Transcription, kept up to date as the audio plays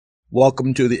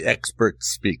Welcome to the Experts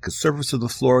Speak, a service of the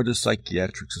Florida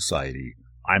Psychiatric Society.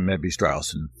 I'm Ebby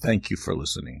Strauss, and thank you for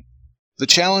listening. The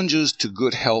challenges to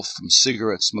good health from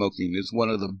cigarette smoking is one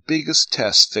of the biggest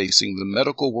tests facing the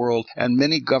medical world and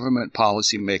many government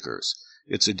policymakers.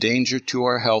 It's a danger to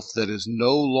our health that is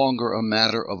no longer a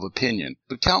matter of opinion,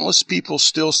 but countless people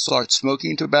still start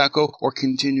smoking tobacco or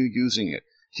continue using it.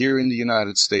 Here in the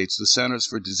United States, the Centers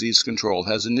for Disease Control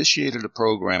has initiated a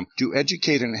program to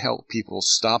educate and help people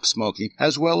stop smoking,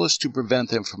 as well as to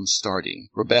prevent them from starting.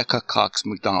 Rebecca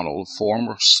Cox-MacDonald,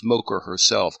 former smoker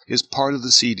herself, is part of the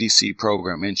CDC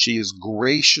program, and she is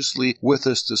graciously with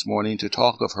us this morning to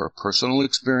talk of her personal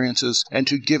experiences and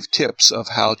to give tips of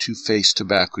how to face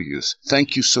tobacco use.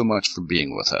 Thank you so much for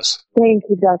being with us. Thank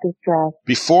you, Dr. Strauss.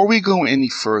 Before we go any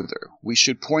further, we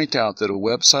should point out that a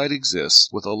website exists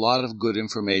with a lot of good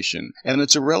information, and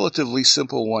it's a relatively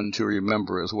simple one to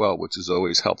remember as well, which is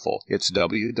always helpful. It's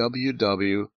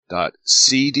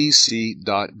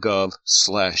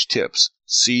www.cdc.gov/tips.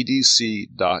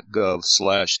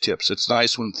 cdc.gov/tips. It's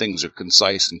nice when things are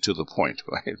concise and to the point,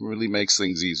 right? It really makes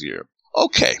things easier.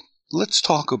 Okay, let's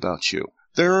talk about you.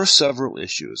 There are several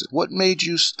issues. What made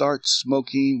you start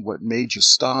smoking? What made you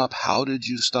stop? How did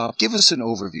you stop? Give us an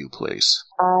overview, please.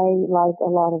 I, like a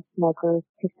lot of smokers,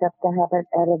 picked up the habit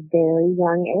at a very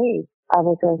young age. I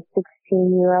was a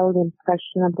 16-year-old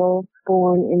impressionable,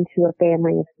 born into a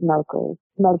family of smokers.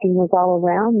 Smoking was all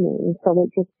around me, so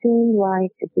it just seemed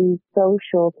like the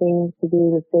social thing to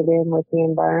do to fit in with the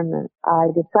environment.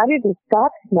 I decided to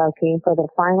stop smoking for the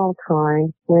final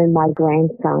time when my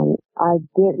grandson, I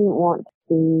didn't want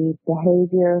the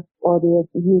behavior or the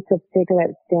use of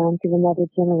cigarettes down to another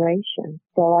generation.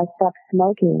 So I stopped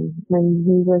smoking when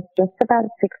he was just about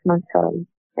 6 months old.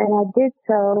 And I did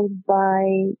so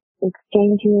by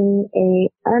exchanging a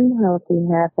unhealthy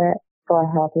habit for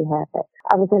a healthy habit.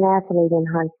 I was an athlete in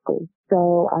high school,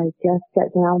 so I just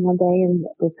sat down one day and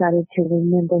decided to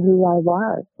remember who I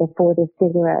was before the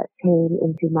cigarette came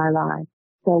into my life.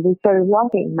 So we started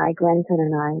walking, my grandson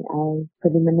and I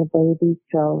put him in a baby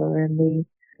stroller, and we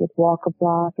would walk a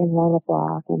block and run a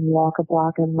block and walk a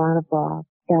block and run a block.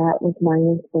 That was my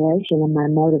inspiration and my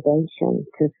motivation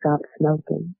to stop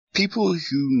smoking. People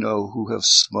you know who have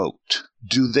smoked,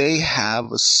 do they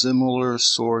have a similar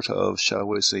sort of, shall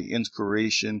we say,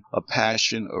 inspiration, a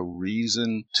passion, a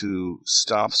reason to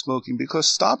stop smoking? Because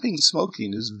stopping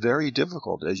smoking is very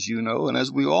difficult, as you know and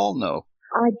as we all know.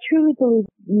 I truly believe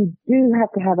you do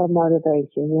have to have a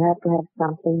motivation. You have to have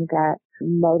something that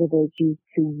motivates you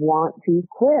to want to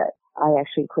quit. I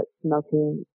actually quit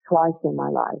smoking twice in my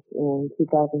life. In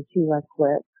 2002, I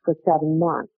quit for 7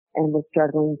 months and was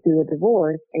struggling through a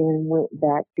divorce and went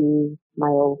back to my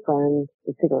old friends,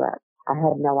 the cigarettes. I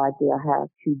had no idea how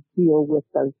to deal with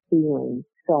those feelings,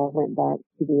 so I went back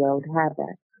to the old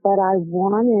habit. But I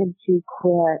wanted to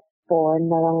quit for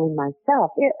not only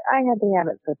myself. I had the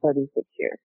habit for 36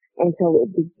 years. And so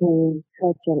it became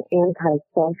such an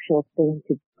antisocial thing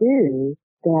to do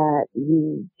that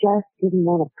you just didn't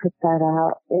want to put that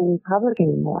out in public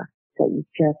anymore, that you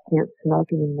just can't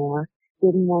smoke anymore.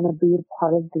 Didn't want to be a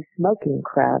part of the smoking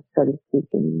crowd, so to speak,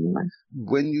 anymore.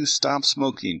 When you stopped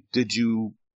smoking, did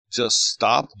you just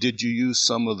stop? Did you use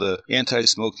some of the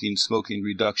anti-smoking, smoking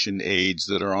reduction aids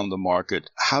that are on the market?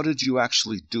 How did you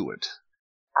actually do it?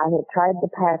 I had tried the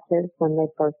patches when they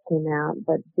first came out,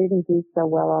 but didn't do so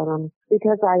well on them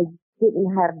because I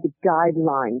didn't have the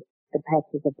guidelines. The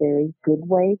patch is a very good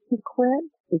way to quit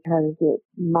because it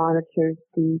monitors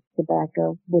the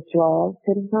tobacco withdrawal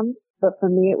symptoms. But for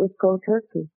me, it was cold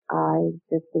turkey. I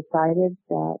just decided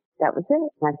that that was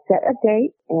it. I set a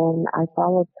date and I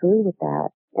followed through with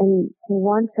that. And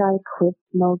once I quit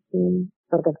smoking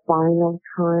for the final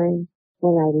time,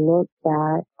 when I look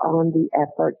back on the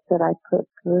efforts that I put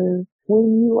through,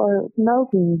 when you are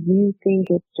smoking, you think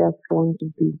it's just going to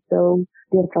be so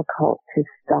difficult to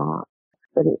stop.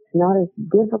 But it's not as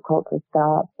difficult to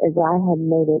stop as I had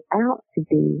made it out to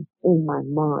be in my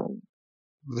mind.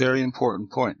 Very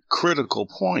important point. Critical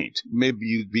point. Maybe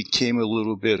you became a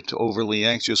little bit overly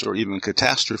anxious or even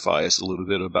catastrophized a little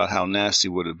bit about how nasty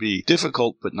would it be.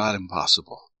 Difficult, but not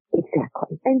impossible.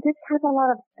 Exactly. And just have a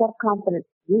lot of self-confidence.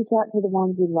 Reach out to the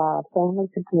ones you love. Family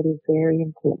support is very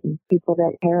important. People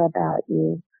that care about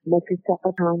you. Make yourself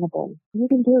accountable. You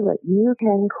can do it. You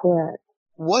can quit.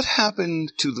 What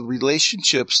happened to the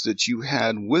relationships that you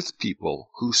had with people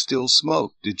who still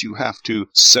smoke? Did you have to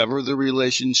sever the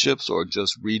relationships or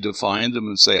just redefine them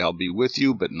and say, I'll be with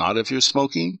you, but not if you're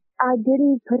smoking? I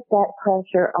didn't put that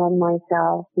pressure on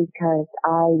myself because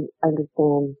I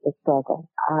understand the struggle.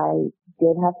 I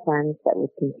did have friends that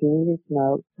would continue to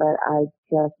smoke, but I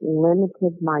just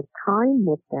limited my time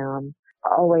with them.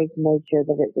 I always made sure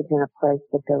that it was in a place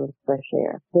that there was fresh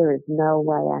air. There is no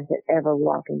way I could ever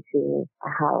walk into a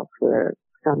house where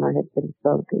someone had been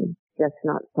smoking. Just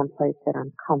not someplace that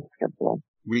I'm comfortable.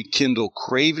 Rekindle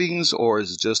cravings, or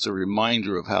is it just a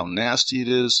reminder of how nasty it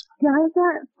is?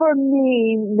 Doesn't, for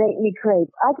me, make me crave.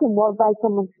 I can walk by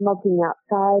someone smoking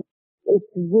outside. It's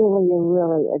really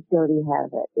a dirty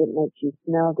habit. It makes you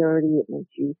smell dirty. It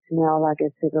makes you smell like a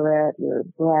cigarette. Your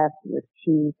breath, your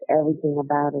teeth, everything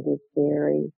about it is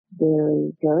very,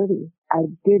 very dirty. I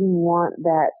didn't want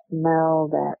that smell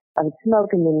that I would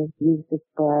smoke and then use the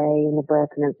spray and the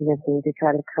breath and everything to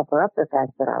try to cover up the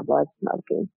fact that I was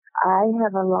smoking. I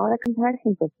have a lot of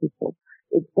compassion for people.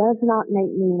 It does not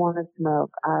make me want to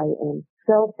smoke. I am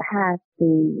so past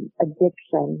the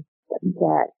addiction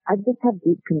that I just have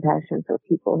deep compassion for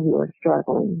people who are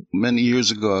struggling. Many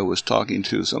years ago, I was talking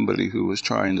to somebody who was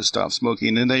trying to stop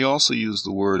smoking, and they also used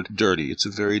the word dirty. It's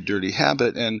a very dirty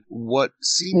habit, and what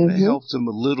seemed to help them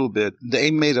a little bit,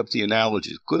 they made up the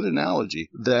analogy, good analogy,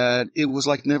 that it was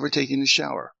like never taking a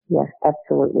shower. Yes,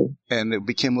 absolutely. And it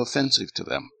became offensive to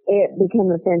them. It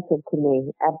became offensive to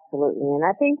me, absolutely. And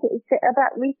I think it's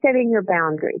about resetting your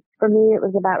boundaries. For me, it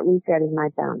was about resetting my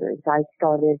boundaries. I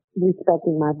started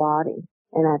respecting my body.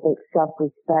 And I think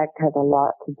self-respect has a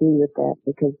lot to do with that,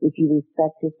 because if you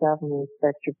respect yourself and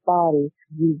respect your body,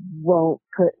 you won't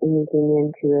put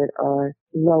anything into it or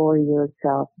lower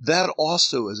yourself. That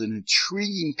also is an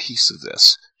intriguing piece of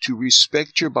this, to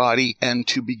respect your body and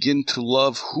to begin to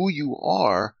love who you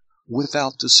are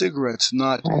without the cigarettes,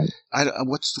 not,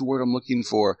 what's the word I'm looking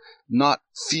for? Not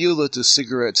feel that the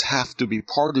cigarettes have to be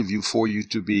part of you for you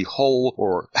to be whole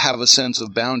or have a sense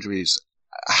of boundaries.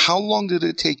 How long did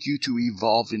it take you to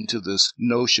evolve into this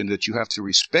notion that you have to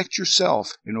respect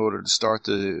yourself in order to start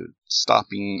the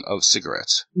stopping of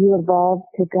cigarettes? You evolved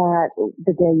to that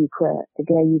the day you quit. The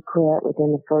day you quit,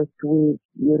 within the first week,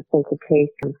 your sense of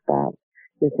taste comes back.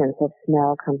 Your sense of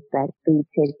smell comes back. Food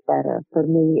tastes better. For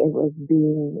me, it was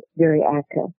being very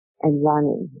active and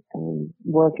running and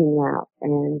working out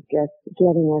and just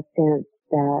getting a sense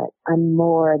that I'm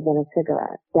more than a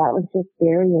cigarette. That was just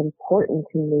very important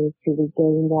to me, to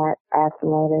regain that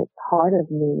athletic part of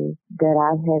me that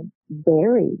I had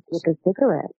buried with a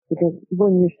cigarette. Because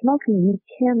when you're smoking, you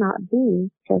cannot be,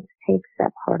 just takes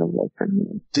that part away from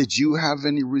you. Did you have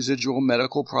any residual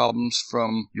medical problems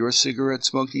from your cigarette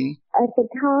smoking? At the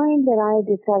time that I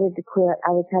decided to quit,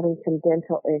 I was having some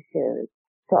dental issues.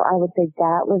 So I would say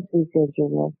that was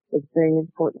residual. It's very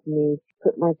important to me to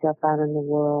put myself out in the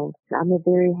world. I'm a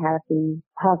very happy,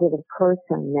 positive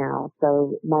person now.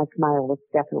 So my smile was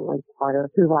definitely part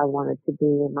of who I wanted to be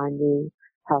in my new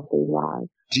healthy life.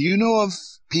 Do you know of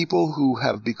people who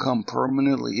have become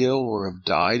permanently ill or have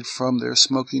died from their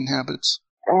smoking habits?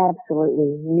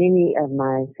 Absolutely. Many of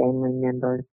my family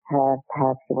members have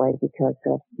passed away because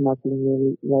of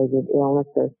smoking-related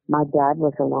illnesses. My dad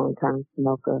was a long-time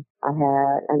smoker. I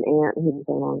had an aunt who was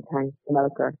a long-time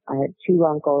smoker. I had two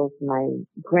uncles, my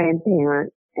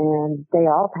grandparents, and they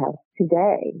all passed.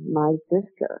 Today, my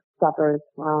sister suffers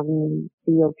from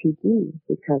COPD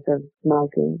because of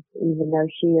smoking. Even though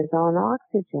she is on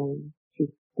oxygen, she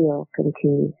still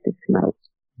continues to smoke.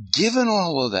 Given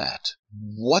all of that,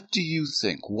 what do you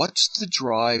think? What's the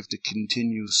drive to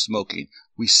continue smoking?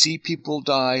 We see people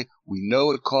die. We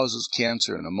know it causes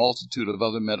cancer and a multitude of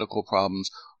other medical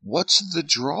problems. What's the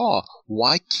draw?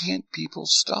 Why can't people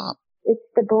stop? It's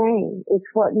the brain. It's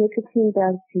what nicotine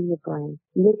does to your brain.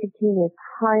 Nicotine is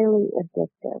highly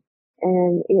addictive,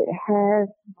 and it has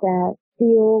that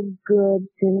feel-good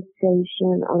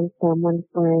sensation on someone's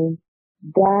brain.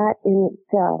 That in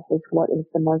itself is what is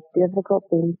the most difficult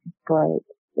thing to break.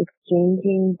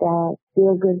 Exchanging that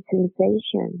feel-good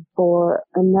sensation for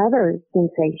another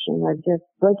sensation, or just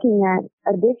breaking that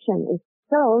addiction, is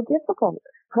so difficult.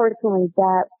 Personally,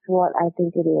 that's what I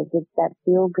think it is. It's that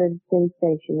feel-good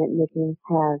sensation that nicotine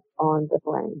has on the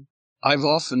brain. I've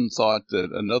often thought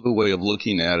that another way of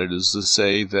looking at it is to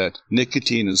say that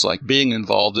nicotine is like being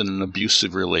involved in an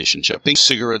abusive relationship. Think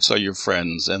cigarettes are your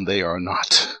friends, and they are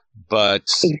not. But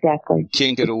exactly. You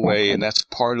can't get away, and that's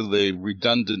part of the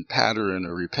redundant pattern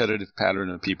or repetitive pattern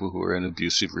of people who are in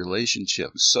abusive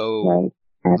relationships. So right.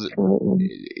 Absolutely.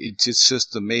 It's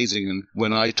just amazing. And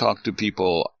when I talk to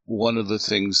people, one of the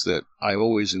things that I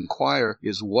always inquire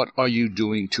is, what are you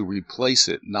doing to replace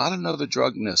it? Not another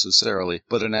drug necessarily,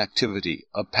 but an activity,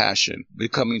 a passion,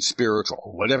 becoming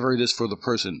spiritual, whatever it is for the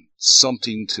person,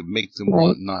 something to make them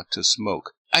want not to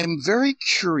smoke. I'm very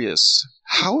curious,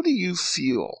 how do you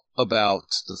feel about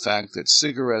the fact that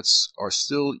cigarettes are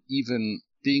still even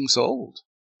being sold?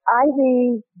 I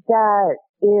think that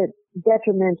it's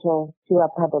detrimental to our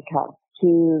public health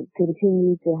to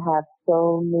continue to have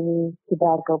so many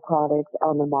tobacco products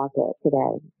on the market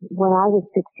today. When I was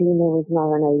 16, there was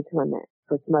not an age limit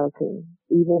for smoking.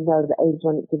 Even though the age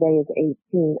limit today is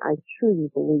 18, I truly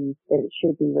believe that it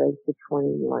should be raised to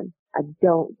 21. I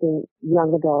don't think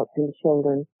young adults and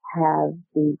children have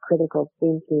the critical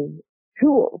thinking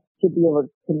tools to be able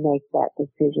to make that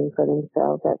decision for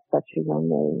themselves at such a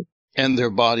young age. And their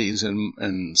bodies and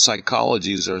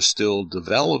psychologies are still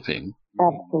developing.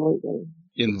 Absolutely.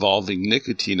 Involving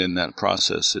nicotine in that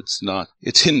process,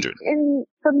 it's hindered. And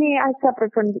for me, I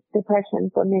suffered from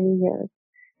depression for many years.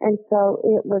 And so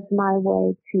it was my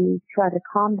way to try to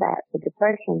combat the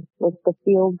depression was the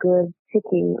feel-good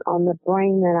ticking on the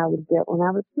brain that I would get when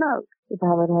I would smoke. If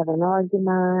I would have an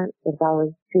argument, if I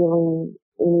was feeling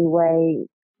any way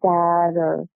sad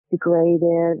or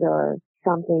degraded or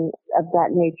something of that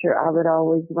nature, I would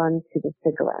always run to the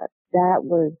cigarette. That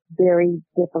was very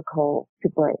difficult to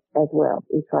break as well.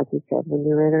 It's like you said, when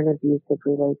you're in an abusive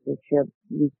relationship,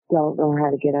 you don't know how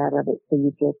to get out of it, so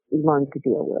you just learn to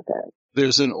deal with it.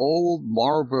 There's an old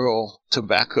Marlboro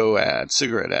tobacco ad,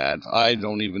 cigarette ad. I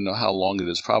don't even know how long it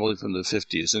is, probably from the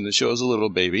 50s. And it shows a little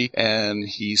baby, and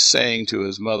he's saying to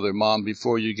his mother, "Mom,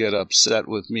 before you get upset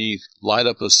with me, light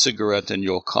up a cigarette and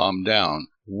you'll calm down."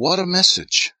 What a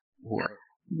message.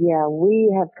 Yeah,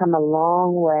 we have come a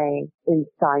long way in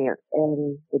science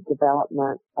and the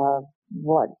development of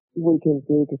what we can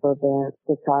do to prevent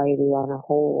society on a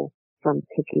whole from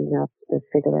picking up the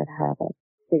cigarette habit,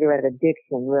 cigarette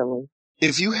addiction, really.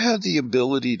 If you had the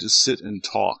ability to sit and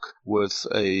talk with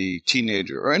a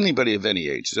teenager or anybody of any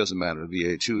age, it doesn't matter the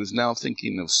age, who is now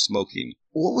thinking of smoking,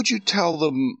 what would you tell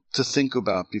them to think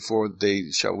about before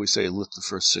they, shall we say, lit the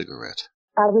first cigarette?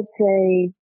 I would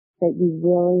say that you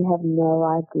really have no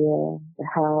idea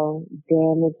how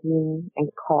damaging and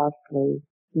costly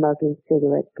smoking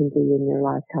cigarettes can be in your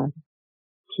lifetime.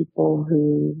 People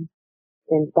who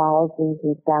spend thousands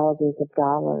and thousands of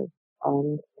dollars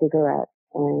on cigarettes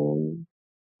and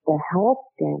the health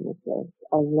damages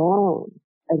alone,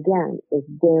 again, is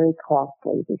very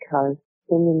costly because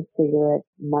spending cigarette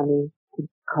money could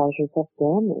cause yourself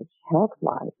damage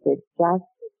health-wise. It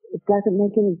doesn't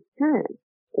make any sense.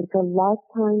 It's a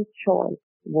lifetime choice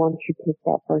once you pick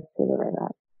that first cigarette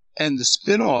up. And the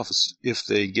spin-offs, if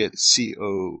they get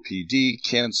COPD,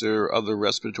 cancer, other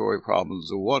respiratory problems,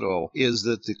 or what all, is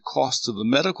that the cost to the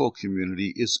medical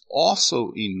community is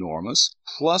also enormous,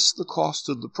 plus the cost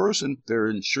of the person. Their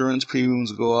insurance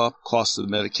premiums go up, cost of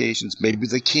medications, maybe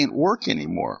they can't work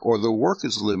anymore, or their work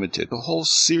is limited. A whole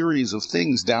series of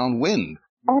things downwind.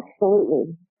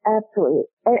 Absolutely. Absolutely.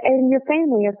 And your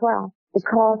family as well. The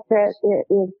cost that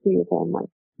it is to your family.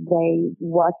 They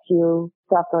watch you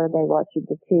suffer, they watch you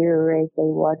deteriorate, they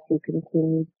watch you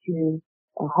continue to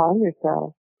harm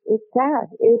yourself. It's sad.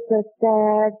 It's a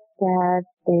sad, sad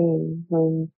thing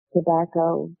when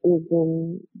tobacco is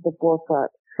in the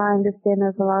forefront. I understand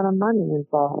there's a lot of money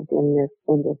involved in this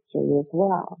industry as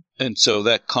well. And so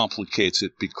that complicates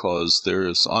it because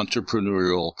there's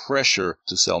entrepreneurial pressure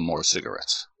to sell more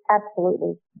cigarettes.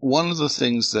 Absolutely. One of the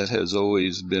things that has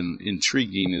always been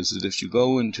intriguing is that if you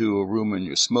go into a room and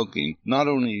you're smoking, not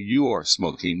only you are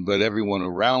smoking, but everyone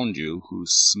around you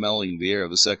who's smelling the air of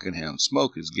the secondhand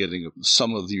smoke is getting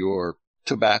some of your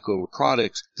tobacco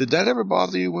products. Did that ever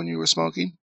bother you when you were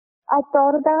smoking? I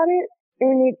thought about it,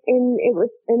 and it was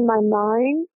in my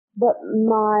mind, but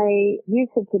my use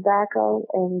of tobacco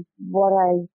and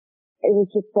it was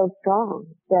just so strong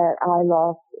that I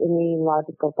lost any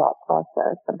logical thought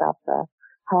process about the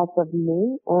health of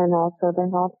me and also the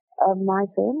health of my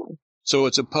family. So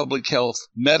it's a public health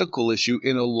medical issue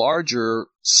in a larger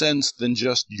sense than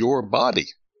just your body.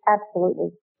 Absolutely.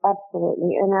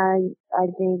 Absolutely. And I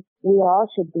think we all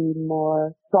should be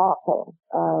more thoughtful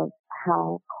of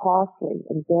how costly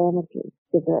and damaging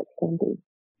cigarettes can be.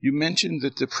 You mentioned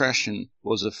that depression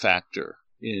was a factor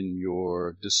in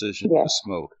your decision to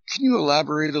smoke. Can you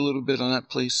elaborate a little bit on that,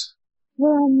 please?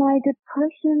 Well, my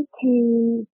depression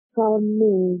came from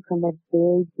me from a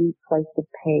very deep place of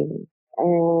pain.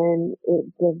 And it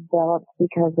developed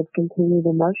because of continued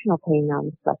emotional pain I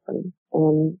was suffering.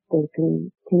 And the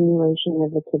continuation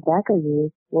of the tobacco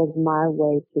use was my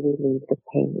way to relieve the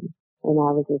pain. And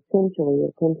I was essentially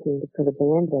attempting to put a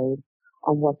Band-Aid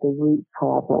on what the root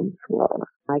problems were.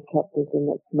 I kept thinking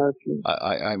that smoking.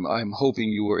 I'm hoping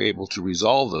you were able to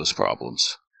resolve those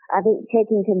problems. I think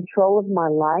taking control of my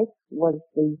life was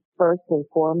the first and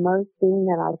foremost thing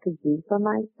that I could do for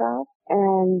myself.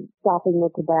 And stopping the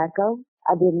tobacco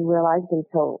I didn't realize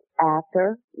until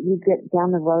after you get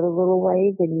down the road a little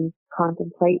ways and you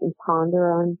contemplate and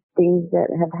ponder on things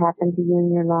that have happened to you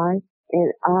in your life.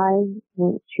 And I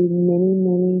went to many,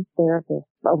 many therapists.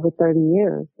 Over 30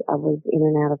 years, I was in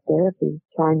and out of therapy,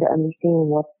 trying to understand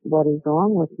what is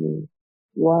wrong with me.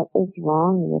 What is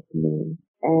wrong with me?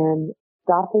 And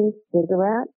stopping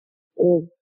cigarettes is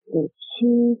the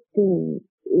key thing.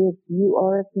 If you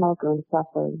are a smoker and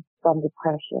suffering from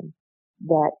depression,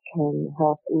 that can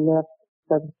help lift,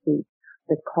 so to speak,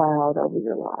 the cloud over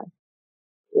your life.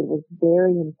 It was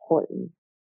very important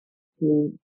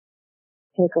to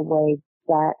take away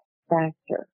that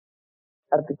factor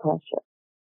of depression.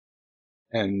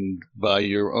 And by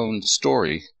your own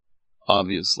story,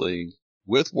 obviously,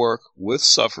 with work, with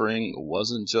suffering, it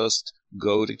wasn't just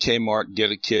go to Kmart,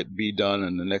 get a kit, be done,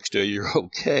 and the next day you're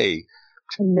okay.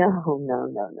 No.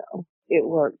 It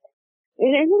worked.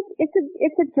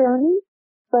 It's a journey,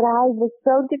 but I was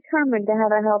so determined to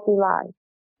have a healthy life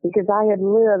because I had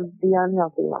lived the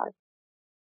unhealthy life.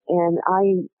 And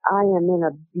I am in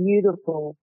a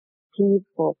beautiful,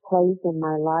 peaceful place in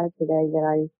my life today that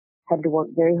I had to work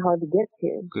very hard to get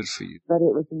to. Good for you. But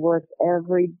it was worth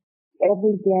every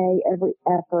day, every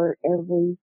effort, and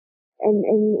it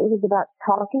was about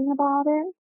talking about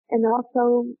it and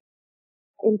also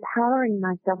empowering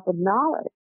myself with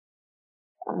knowledge.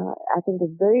 I think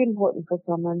it's very important for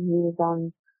someone who is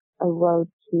on a road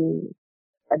to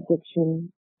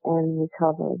addiction and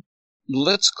recovery.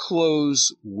 Let's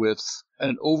close with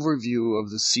an overview of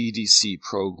the CDC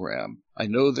program. I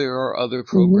know there are other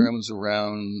programs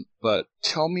around, but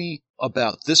tell me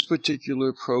about this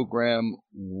particular program.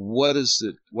 What is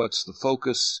it? What's the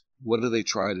focus? What do they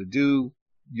try to do?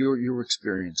 Your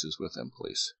experiences with them,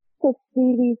 please. The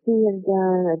CDC has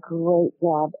done a great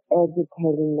job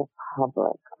educating the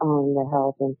public on the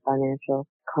health and financial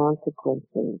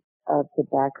consequences of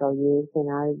tobacco use,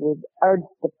 and I would urge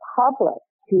the public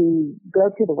to go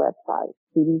to the website,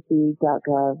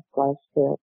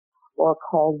 cdc.gov/tips, or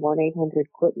call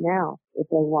 1-800-QUIT-NOW if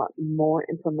they want more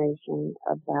information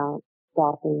about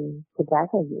stopping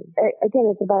tobacco use. Again,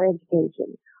 it's about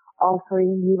education,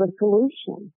 offering you a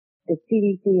solution. The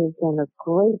CDC has done a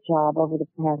great job over the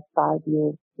past 5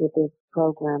 years with this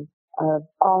program of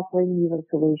offering you a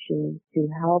solution to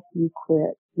help you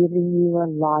quit, giving you a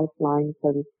lifeline,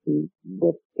 so to speak,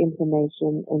 with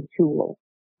information and tools.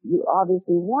 You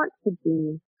obviously want to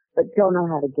be, but don't know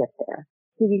how to get there.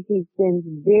 CDC spends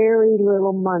very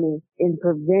little money in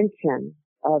prevention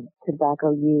of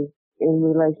tobacco use in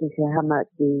relation to how much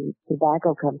the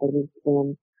tobacco companies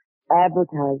spend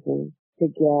advertising to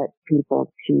get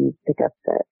people to pick up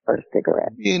the first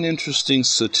cigarette. Be an interesting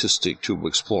statistic to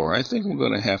explore. I think we're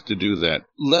going to have to do that.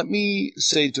 Let me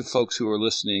say to folks who are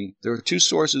listening, there are two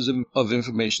sources of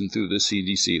information through the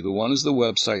CDC. The one is the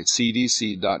website,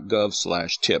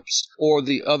 cdc.gov/tips, or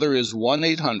the other is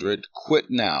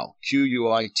 1-800-QUIT-NOW,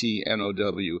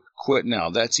 QUITNOW, quit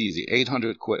now. That's easy.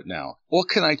 800-QUIT-NOW. What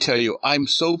can I tell you? I'm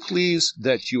so pleased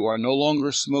that you are no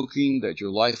longer smoking, that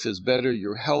your life is better,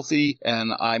 you're healthy,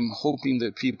 and I'm hoping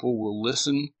that people will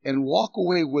listen and walk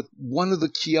away with one of the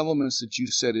key elements that you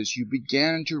said is you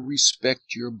began to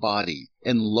respect your body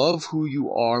and love who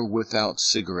you are without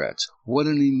cigarettes. What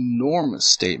an enormous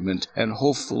statement, and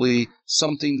hopefully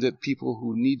something that people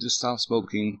who need to stop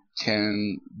smoking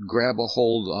can grab a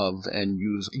hold of and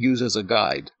use as a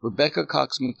guide. Rebecca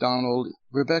Cox-MacDonald.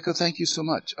 Rebecca, thank you so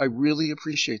much. I really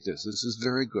appreciate this. This is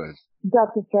very good.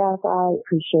 Dr. Strauss, I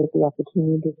appreciate the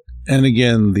opportunity. And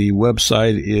again, the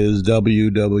website is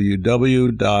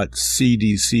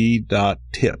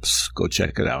www.cdc.tips. Go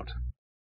check it out.